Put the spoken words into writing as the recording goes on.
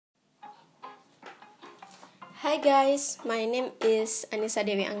Hi guys, my name is Anissa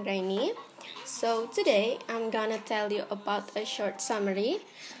Dewi Anggraini. So today I'm gonna tell you about a short summary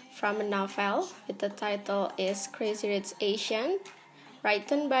from a novel with the title is Crazy Rich Asian,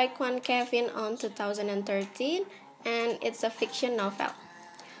 written by Kwon Kevin on 2013, and it's a fiction novel.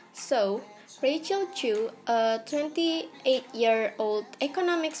 So, Rachel Chu, a 28-year-old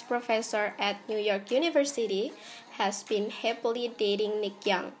economics professor at New York University, has been happily dating Nick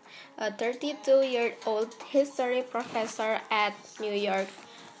Young, a 32-year-old history professor at New York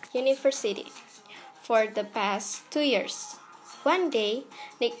University, for the past 2 years. One day,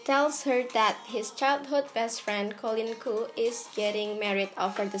 Nick tells her that his childhood best friend Colin Koo is getting married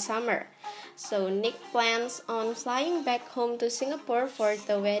over the summer. So Nick plans on flying back home to Singapore for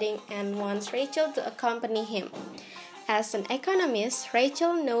the wedding and wants Rachel to accompany him. As an economist,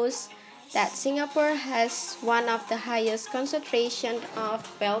 Rachel knows that Singapore has one of the highest concentration of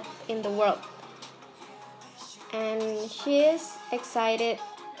wealth in the world. And she is excited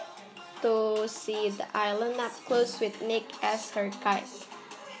to see the island up close with Nick as her guide.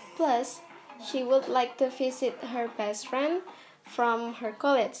 Plus, she would like to visit her best friend from her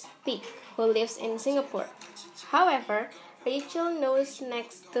college, Pete, who lives in Singapore. However, Rachel knows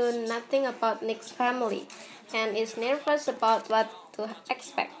next to nothing about Nick's family and is nervous about what to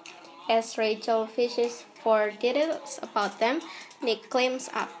expect. As Rachel fishes for details about them, Nick climbs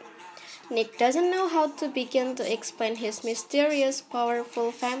up. Nick doesn't know how to begin to explain his mysterious,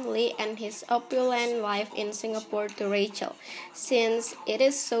 powerful family and his opulent life in Singapore to Rachel, since it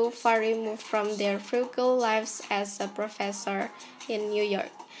is so far removed from their frugal lives as a professor in New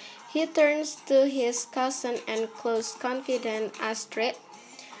York. He turns to his cousin and close confidant Astrid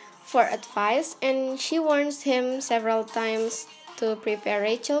for advice, and she warns him several times to prepare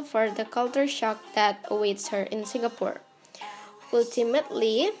Rachel for the culture shock that awaits her in Singapore.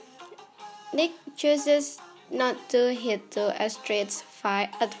 Ultimately, Nick chooses not to heed to Astrid's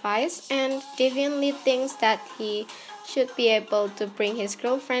advice and deviantly thinks that he should be able to bring his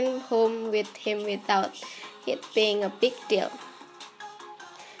girlfriend home with him without it being a big deal.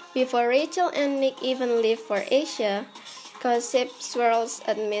 Before Rachel and Nick even leave for Asia, gossip swirls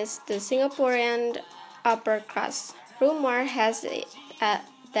amidst the Singaporean upper crust. Rumor has it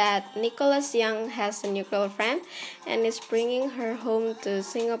that Nicholas Young has a new girlfriend and is bringing her home to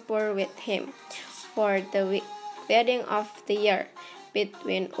Singapore with him for the wedding of the year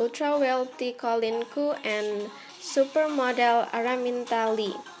between ultra-wealthy Colin Koo and supermodel Araminta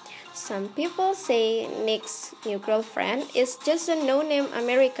Lee. Some people say Nick's new girlfriend is just a no-name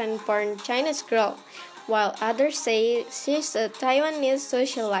American-born Chinese girl, while others say she's a Taiwanese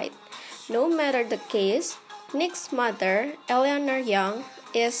socialite. No matter the case, Nick's mother, Eleanor Young,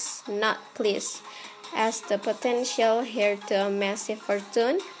 is not pleased, as the potential heir to a massive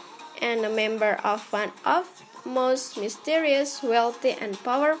fortune and a member of one of most mysterious, wealthy, and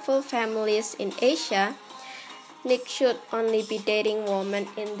powerful families in Asia, Nick should only be dating women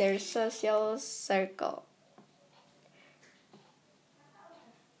in their social circle.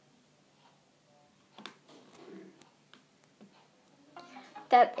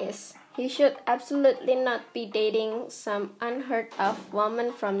 That is, he should absolutely not be dating some unheard of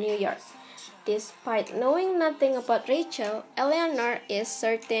woman from New York. Despite knowing nothing about Rachel, Eleanor is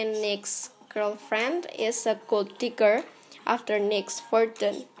certain Nick's girlfriend is a gold digger after Nick's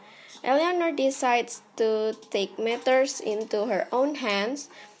fortune. Eleanor decides to take matters into her own hands,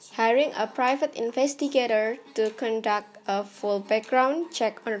 hiring a private investigator to conduct a full background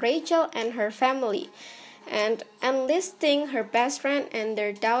check on Rachel and her family, and enlisting her best friend and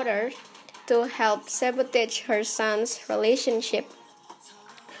their daughter to help sabotage her son's relationship.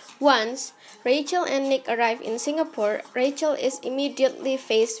 Once Rachel and Nick arrive in Singapore, Rachel is immediately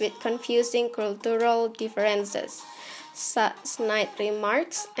faced with confusing cultural differences, snide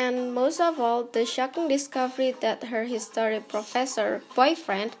remarks, and most of all, the shocking discovery that her history professor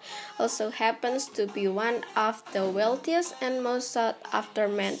boyfriend also happens to be one of the wealthiest and most sought-after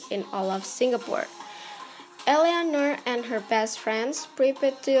men in all of Singapore. Eleanor and her best friends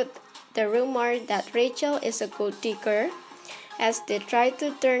perpetuate the rumor that Rachel is a gold digger as they try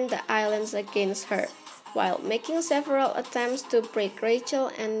to turn the islands against her, while making several attempts to break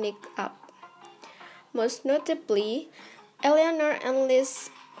Rachel and Nick up. Most notably, Eleanor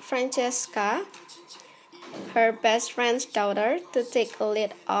enlists Francesca, her best friend's daughter, to take a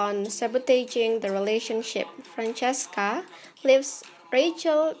lead on sabotaging the relationship. Francesca leaves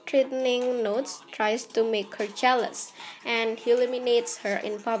Rachel threatening notes, tries to make her jealous, and humiliates her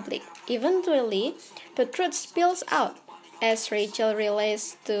in public. Eventually, the truth spills out as Rachel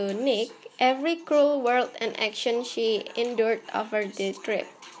relays to Nick every cruel word and action she endured over the trip.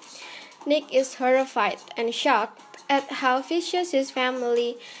 Nick is horrified and shocked at how vicious his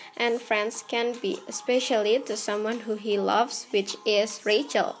family and friends can be, especially to someone who he loves, which is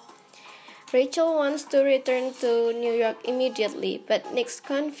Rachel. Rachel wants to return to New York immediately, but Nick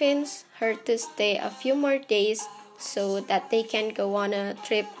convinces her to stay a few more days so that they can go on a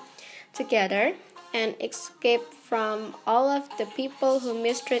trip together and escape from all of the people who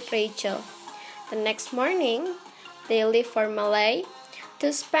mistreat Rachel. The next morning, they leave for Malay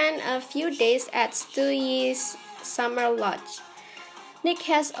to spend a few days at Stuy's summer lodge. Nick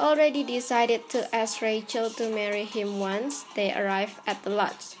has already decided to ask Rachel to marry him once they arrive at the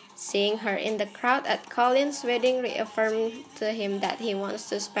lodge. Seeing her in the crowd at Colin's wedding reaffirmed to him that he wants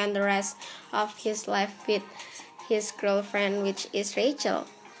to spend the rest of his life with his girlfriend, which is Rachel.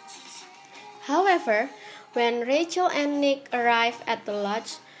 However, when Rachel and Nick arrive at the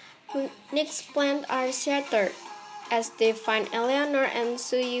lodge, Nick's plans are shattered as they find Eleanor and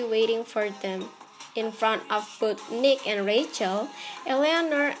Suyi waiting for them. In front of both Nick and Rachel,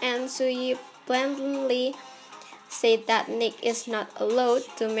 Eleanor and Suyi blandly said that Nick is not allowed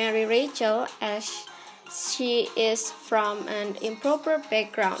to marry Rachel as she is from an improper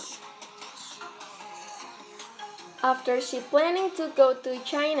background. After she planning to go to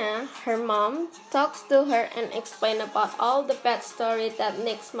China, her mom talks to her and explains about all the bad stories that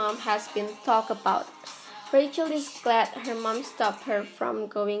Nick's mom has been talked about. Rachel is glad her mom stopped her from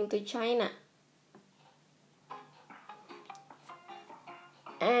going to China.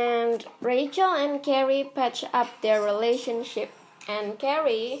 And Rachel and Carrie patch up their relationship, and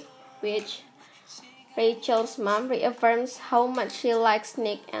Carrie, which Rachel's mom, reaffirms how much she likes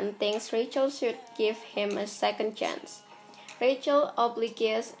Nick and thinks Rachel should give him a second chance. Rachel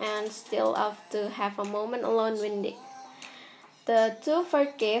obliges and still have to have a moment alone with Nick. The two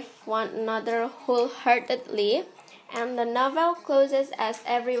forgive one another wholeheartedly, and the novel closes as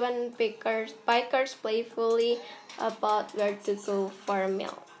everyone bickers playfully about where to go for a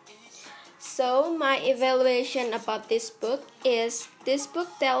meal. So my evaluation about this book is this book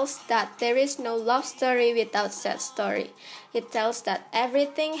tells that there is no love story without sad story. It tells that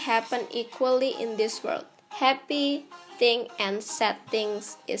everything happens equally in this world. Happy thing and sad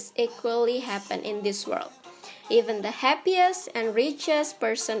things is equally happen in this world. Even the happiest and richest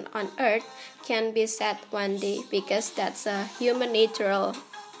person on earth can be sad one day because that's a human nature.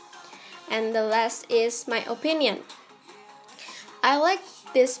 And the last is my opinion. I like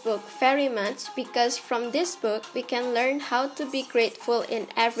this book very much because from this book we can learn how to be grateful in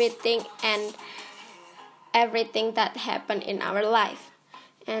everything and everything that happened in our life.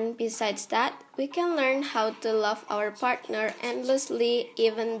 And besides that, we can learn how to love our partner endlessly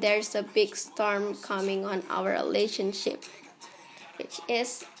even there's a big storm coming on our relationship, which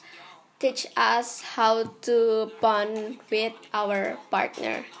is teach us how to bond with our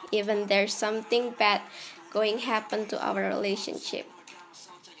partner even there's something bad going happen to our relationship.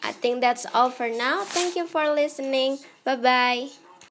 I think that's all for now. Thank you for listening. Bye-bye.